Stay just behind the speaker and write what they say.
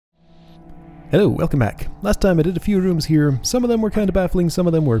Hello, welcome back. Last time I did a few rooms here. Some of them were kind of baffling, some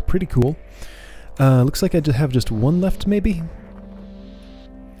of them were pretty cool. Looks like I have just one left, maybe?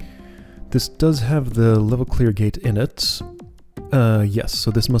 This does have the level clear gate in it. Yes,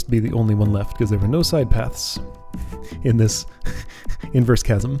 so this must be the only one left, because there were no side paths in this inverse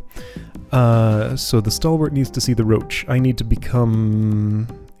chasm. So the stalwart needs to see the roach. I need to become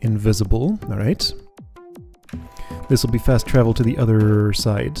invisible, alright. This will be fast travel to the other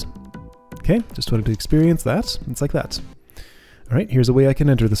side. Okay, just wanted to experience that. It's like that. Alright, here's a way I can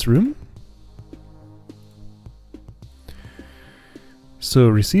enter this room. So,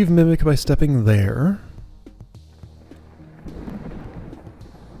 receive Mimic by stepping there.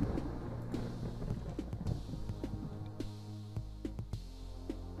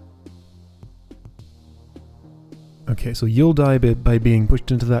 Okay, so you'll die by being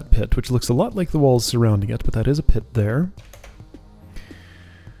pushed into that pit, which looks a lot like the walls surrounding it, but that is a pit there.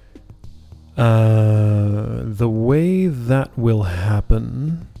 The way that will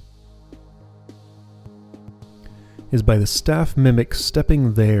happen is by the staff mimic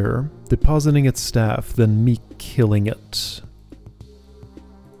stepping there, depositing its staff, then me killing it.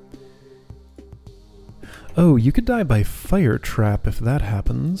 Oh, you could die by fire trap if that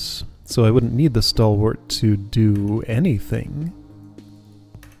happens, so I wouldn't need the stalwart to do anything.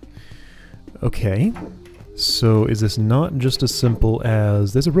 Okay. So is this not just as simple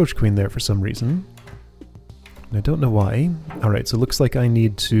as... There's a roach queen there for some reason. And I don't know why. Alright, so it looks like I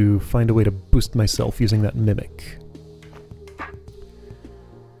need to find a way to boost myself using that mimic.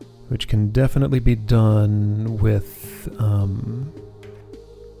 Which can definitely be done with...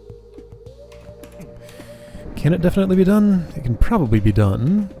 Can it definitely be done? It can probably be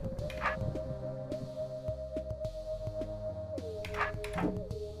done.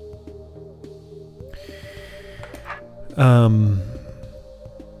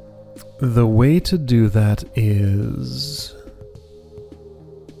 The way to do that is...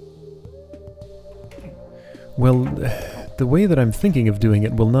 Well, the way that I'm thinking of doing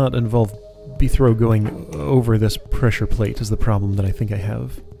it will not involve Bethrow going over this pressure plate is the problem that I think I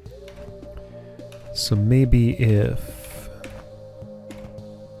have. So maybe if...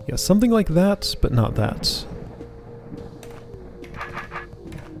 Yeah, something like that, but not that.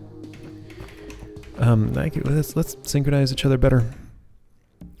 Let's synchronize each other better.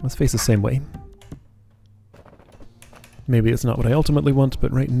 Let's face the same way. Maybe it's not what I ultimately want,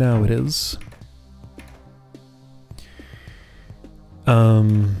 but right now it is.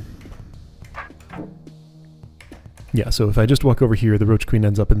 Yeah, so if I just walk over here, the Roach Queen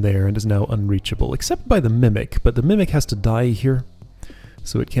ends up in there and is now unreachable, except by the Mimic, but the Mimic has to die here,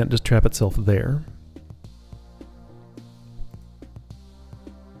 so it can't just trap itself there.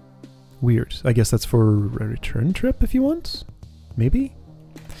 Weird. I guess that's for a return trip if you want? Maybe?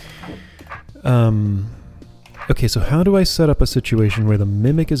 Okay, so how do I set up a situation where the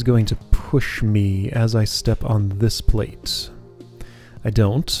Mimic is going to push me as I step on this plate? I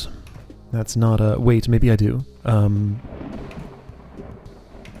don't. That's not a... Wait, maybe I do.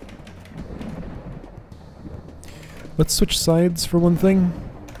 Let's switch sides for one thing.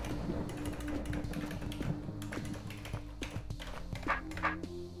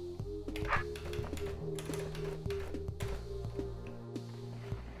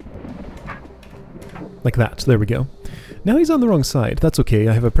 Like that, there we go. Now he's on the wrong side. That's okay,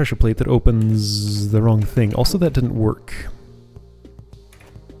 I have a pressure plate that opens the wrong thing. Also, that didn't work.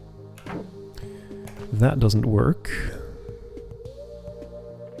 That doesn't work.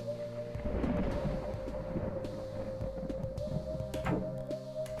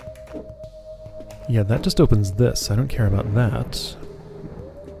 Yeah, that just opens this. I don't care about that.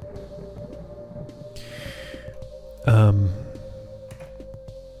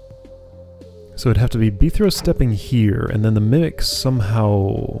 So it'd have to be Bethrow stepping here, and then the Mimic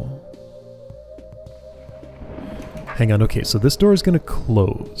somehow... Hang on, okay, so this door is going to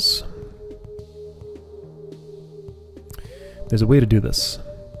close. There's a way to do this.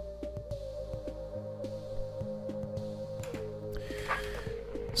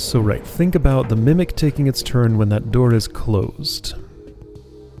 So right, think about the Mimic taking its turn when that door is closed.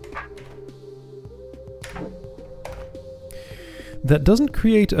 That doesn't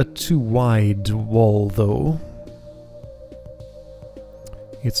create a too wide wall, though.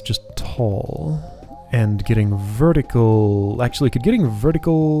 It's just tall. And getting vertical... Actually, could getting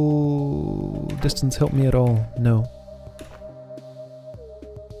vertical distance help me at all? No.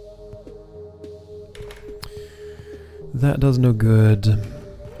 That does no good.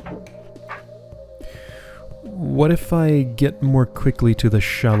 What if I get more quickly to the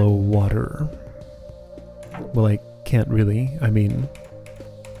shallow water? Well, I can't really. I mean...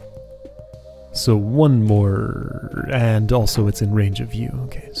 So one more, and also it's in range of view.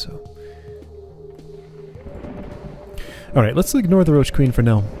 Okay, so... Alright, let's ignore the Roach Queen for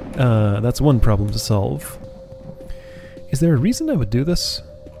now. That's one problem to solve. Is there a reason I would do this?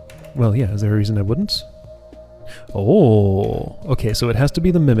 Well, yeah, is there a reason I wouldn't? Oh, okay, so it has to be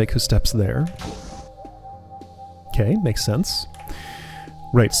the Mimic who steps there. Okay, makes sense.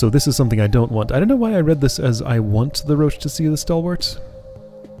 Right, so this is something I don't want. I don't know why I read this as I want the Roach to see the Stalwart.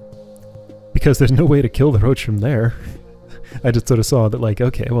 Because there's no way to kill the Roach from there. I just sort of saw that, like,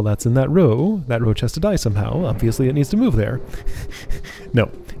 okay, well, that's in that row. That Roach has to die somehow. Obviously, it needs to move there.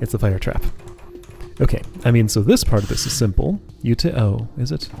 No, it's the fire trap. Okay, I mean, so this part of this is simple. Oh,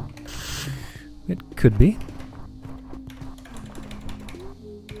 is it? It could be.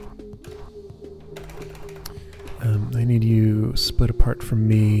 I need you split apart from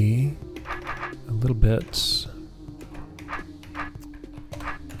me a little bit.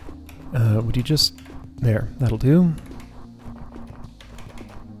 Would you just... There, that'll do.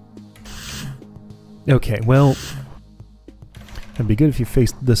 Okay, well... It'd be good if you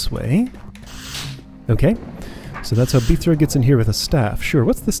faced this way. Okay, so that's how Beethra gets in here with a staff. Sure,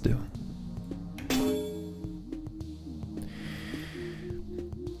 what's this do?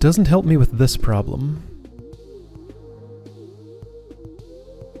 Doesn't help me with this problem.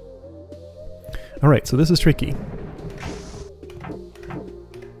 Alright, so this is tricky.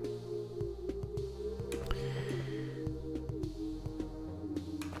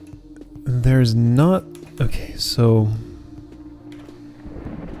 There's not... Okay, so...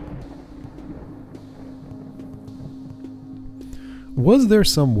 Was there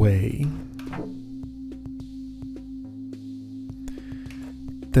some way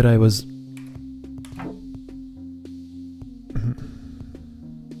that I was...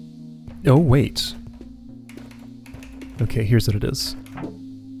 Oh, wait. Okay, here's what it is.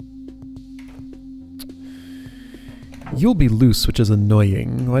 You'll be loose, which is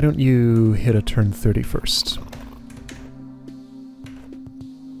annoying. Why don't you hit a turn 30 first?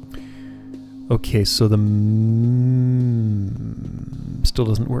 Okay, so the... still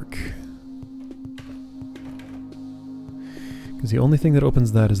doesn't work. Because the only thing that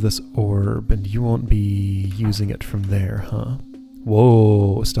opens that is this orb, and you won't be using it from there, huh?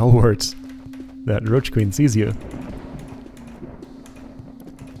 Whoa, Stalwart! That Roach Queen sees you.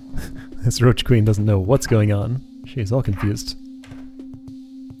 This Roach Queen doesn't know what's going on. She's all confused.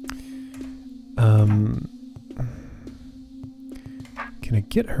 Can I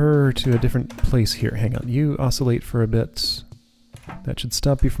get her to a different place here? Hang on, you oscillate for a bit. That should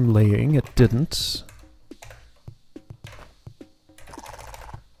stop you from laying. It didn't.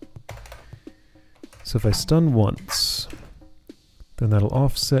 So if I stun once, then that'll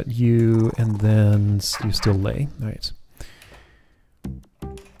offset you, and then you still lay. Alright.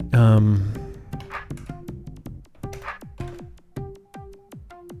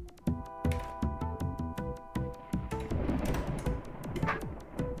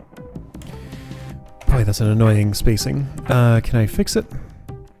 Boy, that's an annoying spacing. Can I fix it?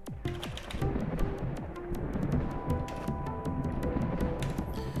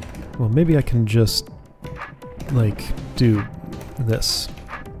 Well, maybe I can just, like, do this.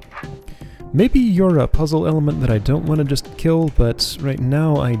 Maybe you're a puzzle element that I don't want to just kill, but right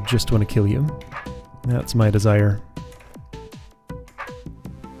now I just want to kill you. That's my desire.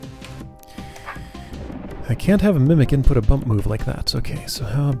 I can't have a Mimic input a bump move like that. Okay, so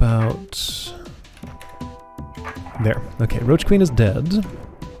how about... There. Okay, Roach Queen is dead.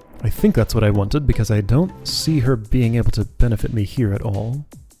 I think that's what I wanted, because I don't see her being able to benefit me here at all.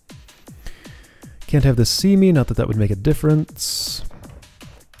 Can't have this see me, not that that would make a difference.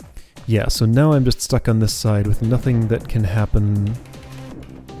 Yeah, so now I'm just stuck on this side with nothing that can happen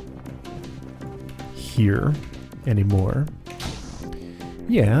here anymore.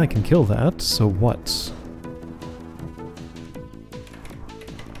 Yeah, I can kill that, so what?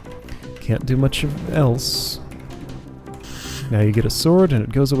 Can't do much else. Now you get a sword and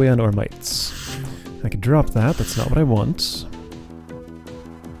it goes away on Ormites. I could drop that, that's not what I want.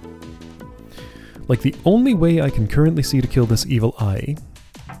 Like, the only way I can currently see to kill this evil eye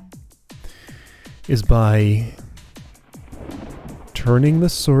is by turning the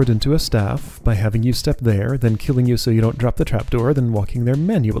sword into a staff, by having you step there, then killing you so you don't drop the trapdoor, then walking there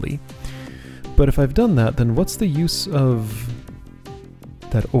manually. But if I've done that, then what's the use of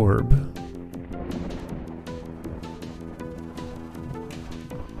that orb?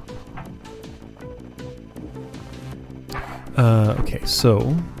 Okay,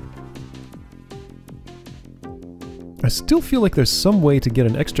 so... I still feel like there's some way to get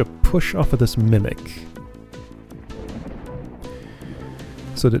an extra push off of this Mimic.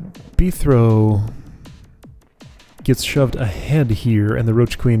 So that Beethro gets shoved ahead here and the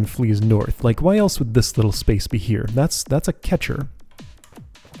Roach Queen flees north. Like, why else would this little space be here? That's a catcher.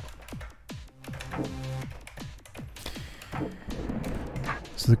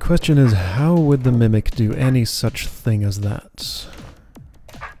 So the question is, how would the Mimic do any such thing as that?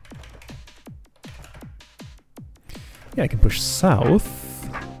 Yeah, I can push south,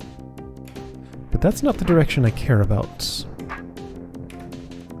 but that's not the direction I care about.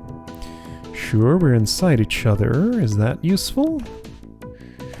 Sure, we're inside each other. Is that useful?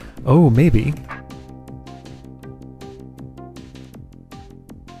 Oh, maybe.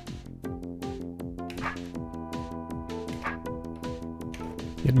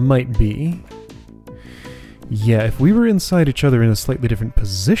 It might be. Yeah, if we were inside each other in a slightly different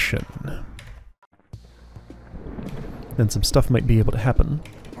position, then some stuff might be able to happen.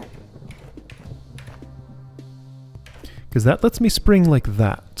 Because that lets me spring like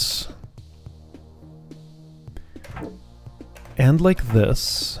that. And like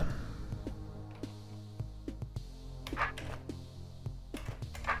this.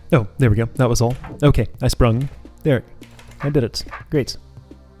 Oh, there we go. That was all. Okay, I sprung. There. I did it. Great.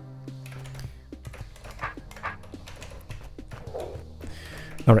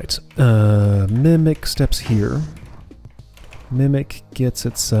 Alright. Mimic steps here. Mimic gets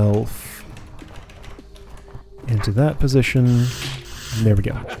itself into that position. There we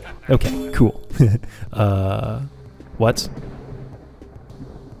go. Okay, cool. What?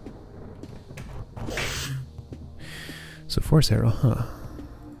 So force arrow, huh?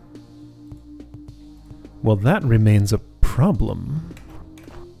 Well, that remains a problem.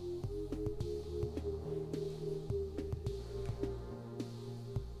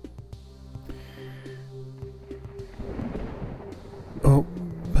 Oh.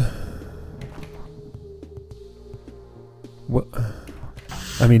 What?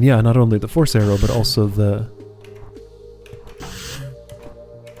 I mean, yeah, not only the force arrow, but also the...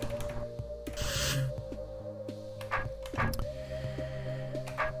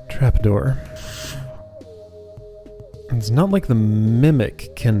 trapdoor. It's not like the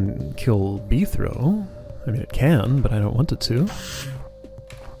Mimic can kill Beethro. I mean, it can, but I don't want it to.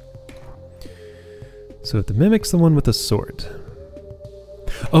 So if the Mimic's the one with the sword...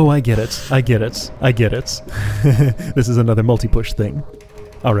 Oh, I get it. I get it. I get it. This is another multi-push thing.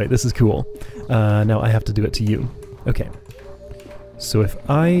 Alright, this is cool. Now I have to do it to you. Okay. So if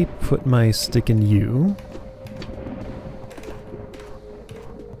I put my stick in you...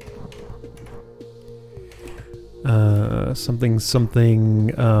 something,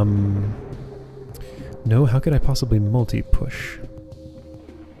 no, how could I possibly multi-push?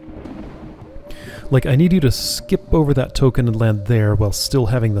 Like, I need you to skip over that token and land there while still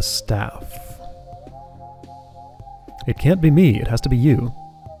having the staff. It can't be me, it has to be you.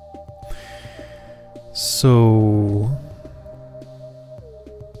 So...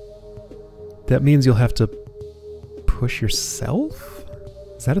 that means you'll have to push yourself?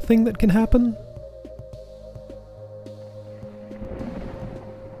 Is that a thing that can happen?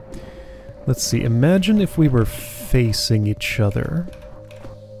 Let's see, imagine if we were facing each other.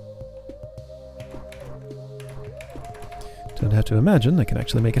 Don't have to imagine, I can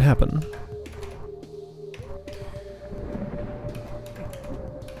actually make it happen.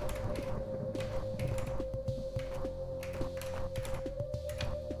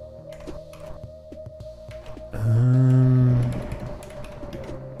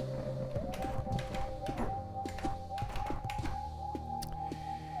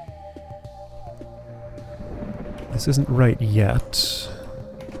 This isn't right yet.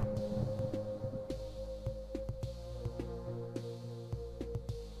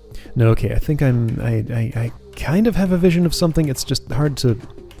 No, okay, I think I kind of have a vision of something, it's just hard to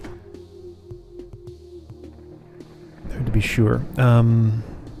be sure.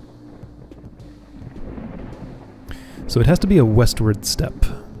 So it has to be a westward step.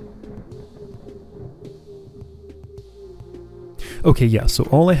 Okay, yeah, so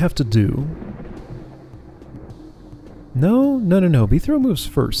all I have to do... No. Beethro moves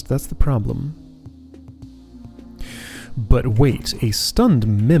first, that's the problem. But wait, a stunned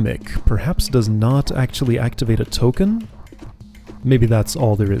Mimic perhaps does not actually activate a token? Maybe that's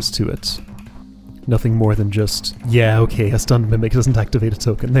all there is to it. Nothing more than just, yeah, okay, a stunned Mimic doesn't activate a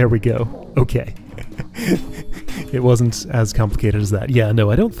token. There we go. Okay. It wasn't as complicated as that. Yeah,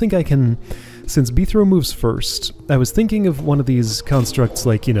 no, I don't think I can... Since Beethro moves first, I was thinking of one of these constructs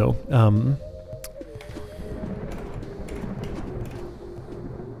like, you know,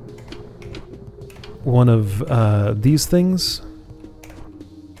 one of these things.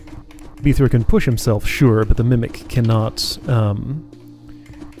 Beethro can push himself, sure, but the Mimic cannot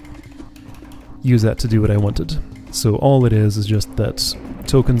use that to do what I wanted. So all it is just that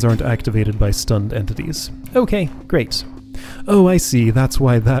tokens aren't activated by stunned entities. Okay, great. Oh, I see. That's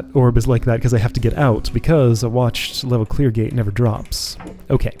why that orb is like that, because I have to get out, because a watched level clear gate never drops.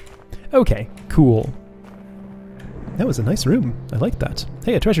 Okay. Okay, cool. That was a nice room. I like that.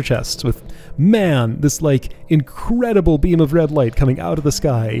 Hey, a treasure chest with, man, this, like, incredible beam of red light coming out of the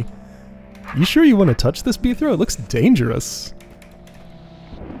sky. You sure you want to touch this, Beethro? It looks dangerous.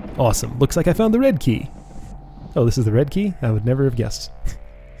 Awesome. Looks like I found the red key. Oh, this is the red key? I would never have guessed.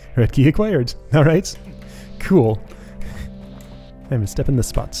 Red key acquired. Alright. Cool. I'm gonna step in this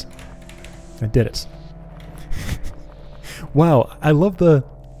spot. I did it. Wow, I love the...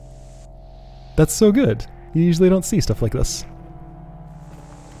 That's so good. You usually don't see stuff like this.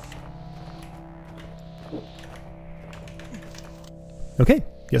 Okay,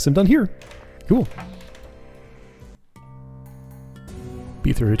 guess I'm done here. Cool.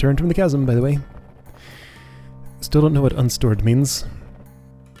 Beethro returned from the chasm, by the way. Still don't know what unstored means.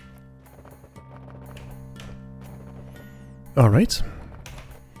 Alright.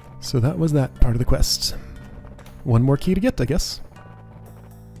 So that was that part of the quest. One more key to get, I guess.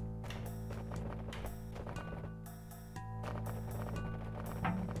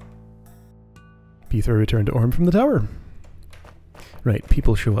 Beethro returned to Orm from the tower. Right,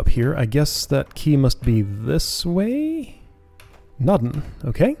 people show up here. I guess that key must be this way? Nodden,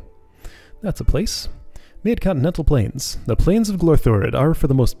 okay. That's a place. Mid-continental plains. The plains of Glorthorid are, for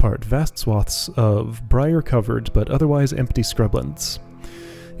the most part, vast swaths of briar-covered but otherwise empty scrublands.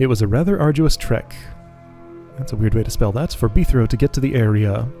 It was a rather arduous trek. That's a weird way to spell that. For Beethro to get to the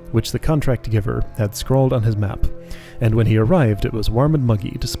area which the contract giver had scrawled on his map. And when he arrived, it was warm and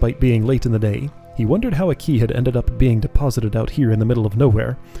muggy, despite being late in the day. He wondered how a key had ended up being deposited out here in the middle of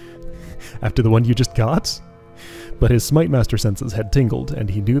nowhere. After the one you just got? But his Smite Master senses had tingled, and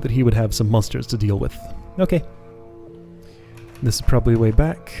he knew that he would have some monsters to deal with. Okay. This is probably way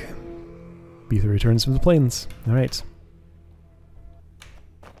back. Beethro returns from the plains. Alright.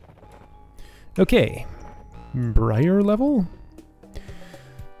 Okay. Briar level?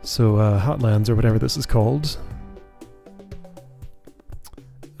 So, Hotlands, or whatever this is called.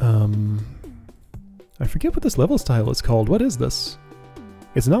 I forget what this level style is called. What is this?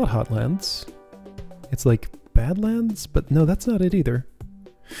 It's not Hotlands. It's like Badlands? But no, that's not it either.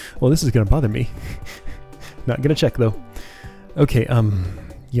 Well, this is gonna bother me. Not gonna check, though. Okay,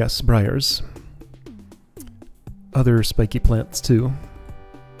 yes, briars. Other spiky plants, too.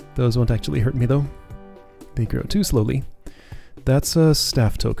 Those won't actually hurt me, though. They grow too slowly. That's a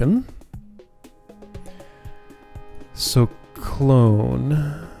staff token. So,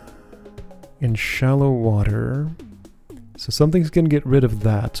 clone. In shallow water. So something's going to get rid of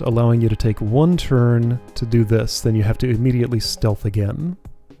that, allowing you to take one turn to do this, then you have to immediately stealth again.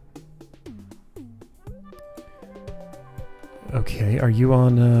 Okay, are you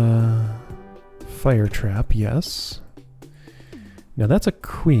on fire trap? Yes. Now that's a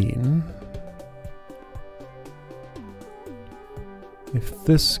queen. If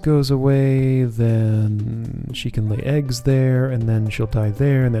this goes away, then she can lay eggs there, and then she'll die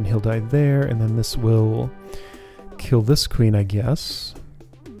there, and then he'll die there, and then this will kill this queen, I guess.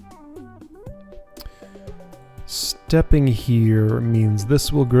 Stepping here means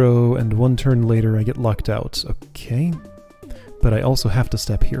this will grow, and one turn later I get locked out. Okay. But I also have to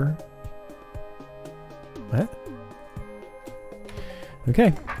step here. What?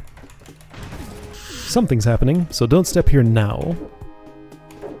 Okay. Something's happening, so don't step here now.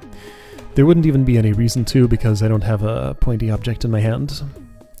 There wouldn't even be any reason to, because I don't have a pointy object in my hand.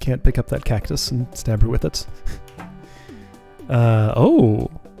 Can't pick up that cactus and stab her with it. Oh!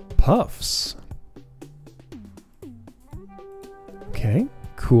 Puffs. Okay,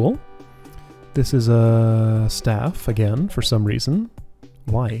 cool. This is a staff, again, for some reason.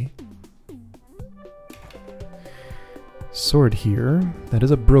 Why? Sword here. That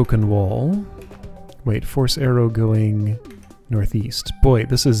is a broken wall. Wait, force arrow going northeast. Boy,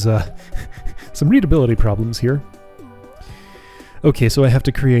 this is some readability problems here. Okay, so I have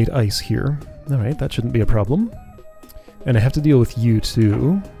to create ice here. Alright, that shouldn't be a problem. And I have to deal with you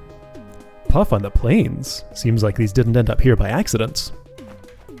too. Puff on the plains. Seems like these didn't end up here by accident.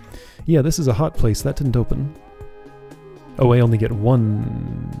 Yeah, this is a hot place. That didn't open. Oh, I only get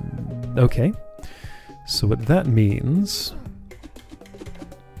one... Okay. So what that means...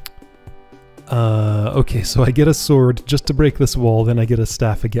 okay, so I get a sword just to break this wall, then I get a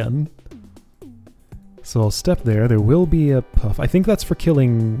staff again. So I'll step there. There will be a puff. I think that's for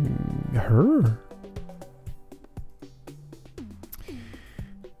killing her?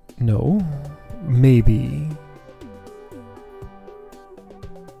 No. Maybe.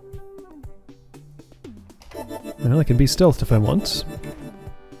 Well, I can be stealthed if I want.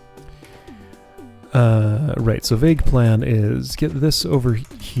 Right, so vague plan is get this over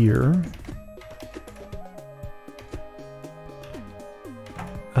here.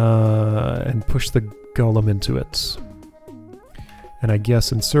 And push the golem into it. And I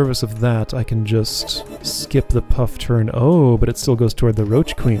guess in service of that, I can just skip the puff turn. Oh, but it still goes toward the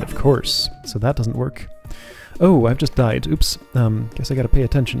Roach Queen, of course. So that doesn't work. Oh, I've just died. Oops. Guess I gotta pay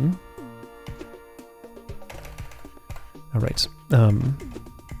attention. Alright.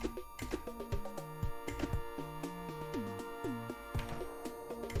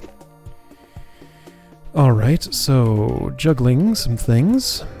 Alright, so juggling some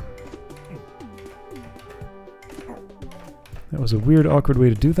things. That was a weird, awkward way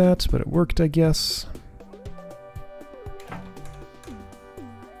to do that, but it worked, I guess.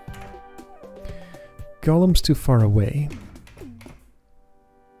 Golem's too far away.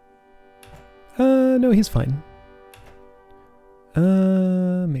 No, he's fine.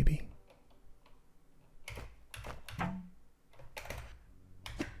 Maybe.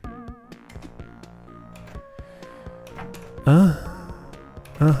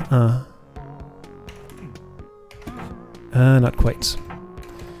 Not quite.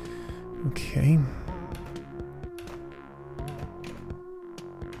 Okay.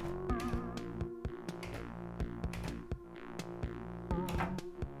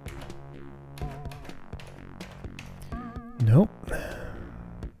 Nope.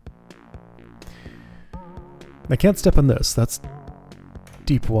 I can't step on this. That's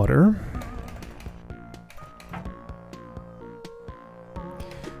deep water.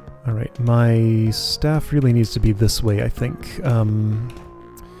 Alright, my staff really needs to be this way, I think.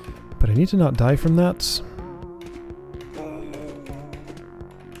 But I need to not die from that.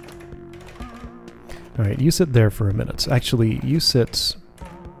 Alright, you sit there for a minute. Actually, you sit...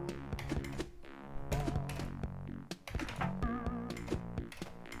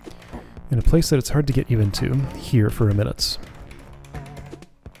 in a place that it's hard to get you into, here for a minute.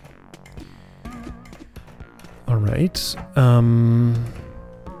 Alright,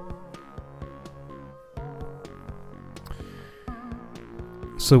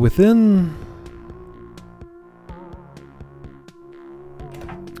 so within...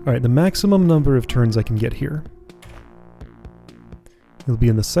 Alright, the maximum number of turns I can get here. You'll be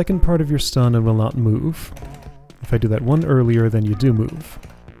in the second part of your stun and will not move. If I do that one earlier, then you do move.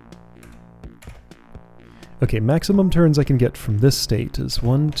 Okay, maximum turns I can get from this state is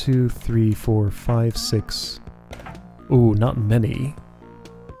 1, 2, 3, 4, 5, 6... Ooh, not many.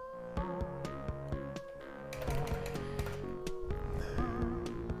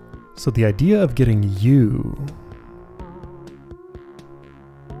 So the idea of getting you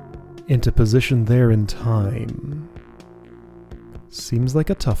into position there in time seems like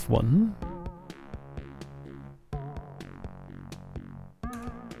a tough one.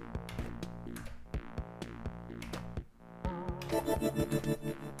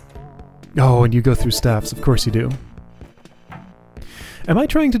 Oh, and you go through staffs, of course you do. Am I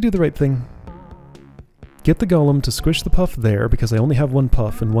trying to do the right thing? Get the golem to squish the puff there, because I only have one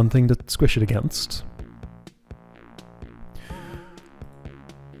puff and one thing to squish it against.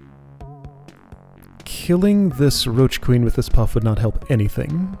 Killing this Roach Queen with this puff would not help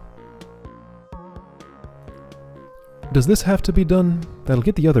anything. Does this have to be done? That'll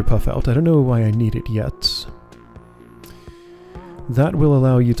get the other puff out. I don't know why I need it yet. That will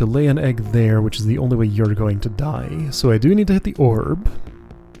allow you to lay an egg there, which is the only way you're going to die. So I do need to hit the orb.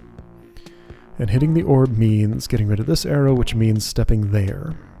 And hitting the orb means getting rid of this arrow, which means stepping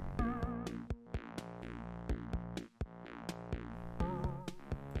there.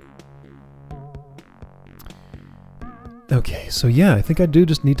 Okay, so yeah, I think I do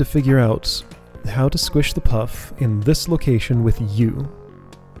just need to figure out how to squish the puff in this location with you.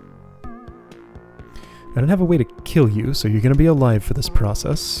 I don't have a way to kill you, so you're going to be alive for this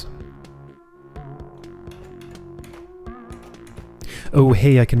process. Oh,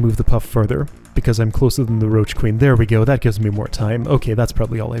 hey, I can move the puff further, because I'm closer than the Roach Queen. There we go, that gives me more time. Okay, that's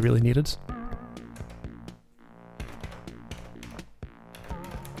probably all I really needed.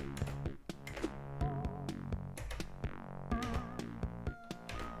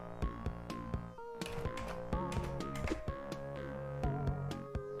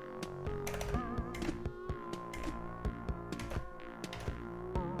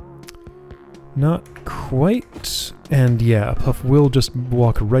 Not quite, and yeah, Puff will just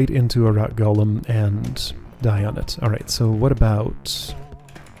walk right into a Rock Golem and die on it. Alright, so what about...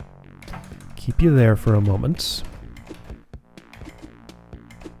 keep you there for a moment.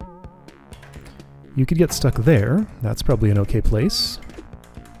 You could get stuck there. That's probably an okay place.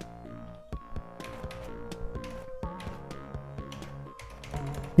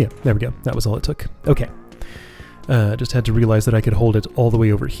 Yeah, there we go. That was all it took. Okay. Just had to realize that I could hold it all the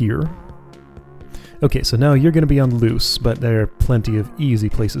way over here. Okay, so now you're going to be on loose, but there are plenty of easy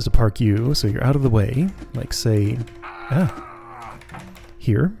places to park you, so you're out of the way. Like, say,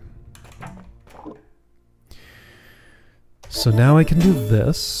 here. So now I can do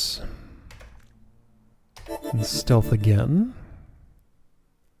this. And stealth again.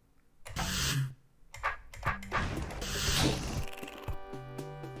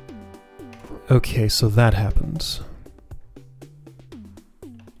 Okay, so that happened.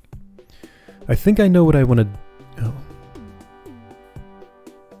 I think I know what I want to... Oh.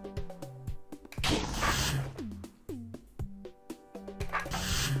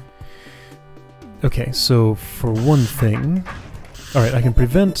 Okay, so for one thing... Alright, I can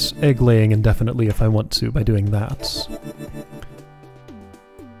prevent egg laying indefinitely if I want to by doing that.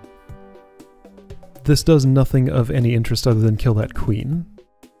 This does nothing of any interest other than kill that queen.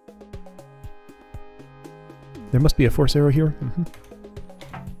 There must be a force arrow here.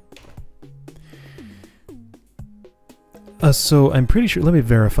 So I'm pretty sure... Let me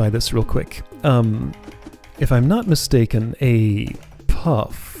verify this real quick. If I'm not mistaken, a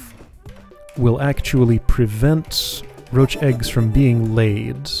puff will actually prevent roach eggs from being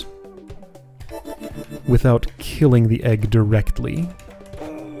laid without killing the egg directly.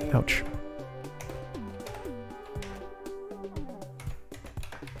 Ouch.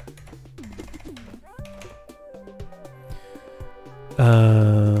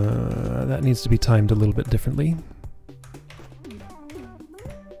 That needs to be timed a little bit differently.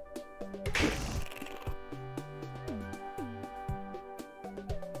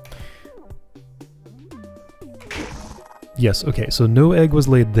 Yes, okay, so no egg was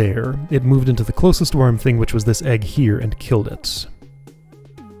laid there. It moved into the closest worm thing, which was this egg here, and killed it.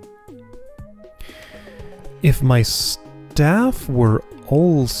 If my staff were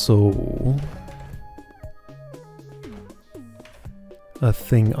also a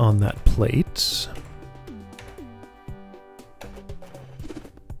thing on that plate...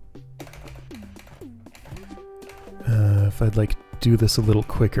 if I'd like do this a little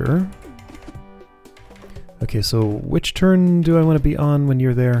quicker... Okay, so which turn do I want to be on when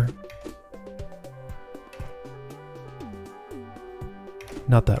you're there?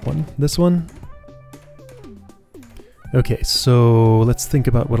 Not that one. This one? Okay, so let's think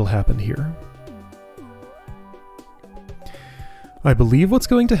about what'll happen here. I believe what's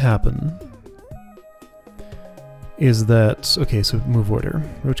going to happen is that... Okay, so move order.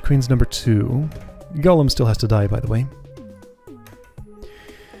 Roach Queen's number 2. Golem still has to die, by the way.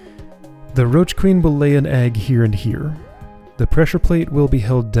 The Roach Queen will lay an egg here and here. The pressure plate will be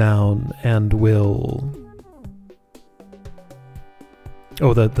held down and will...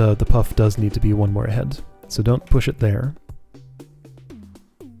 Oh, the puff does need to be one more ahead, so don't push it there.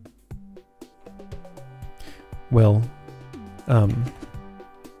 Well,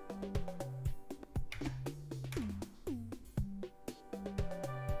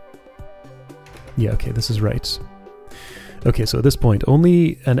 yeah, okay, this is right. Okay, so at this point,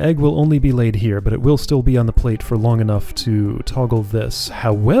 an egg will only be laid here, but it will still be on the plate for long enough to toggle this.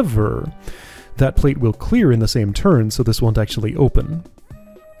 However, that plate will clear in the same turn, so this won't actually open.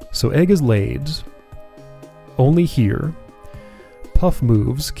 So egg is laid, only here. Puff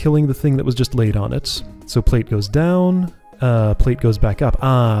moves, killing the thing that was just laid on it. So plate goes down, plate goes back up.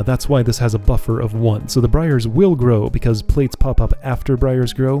 Ah, that's why this has a buffer of 1. So the briars will grow, because plates pop up after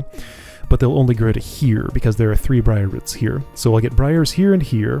briars grow. But they'll only grow to here, because there are 3 briar roots here. So I'll get briars here and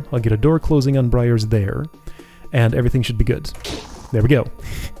here, I'll get a door closing on briars there, and everything should be good. There we go.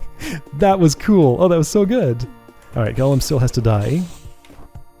 That was cool! Oh, that was so good! Alright, Golem still has to die.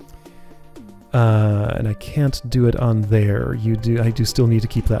 And I can't do it on there. I do still need to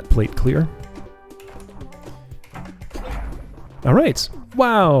keep that plate clear. Alright!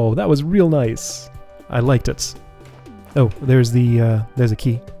 Wow! That was real nice! I liked it. Oh, there's a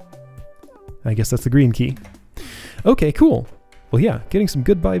key. I guess that's the green key. Okay, cool. Well, yeah, getting some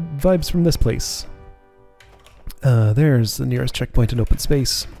good vibes from this place. There's the nearest checkpoint in open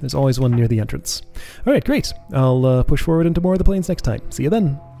space. There's always one near the entrance. Alright, great. I'll push forward into more of the plains next time. See you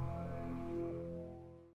then.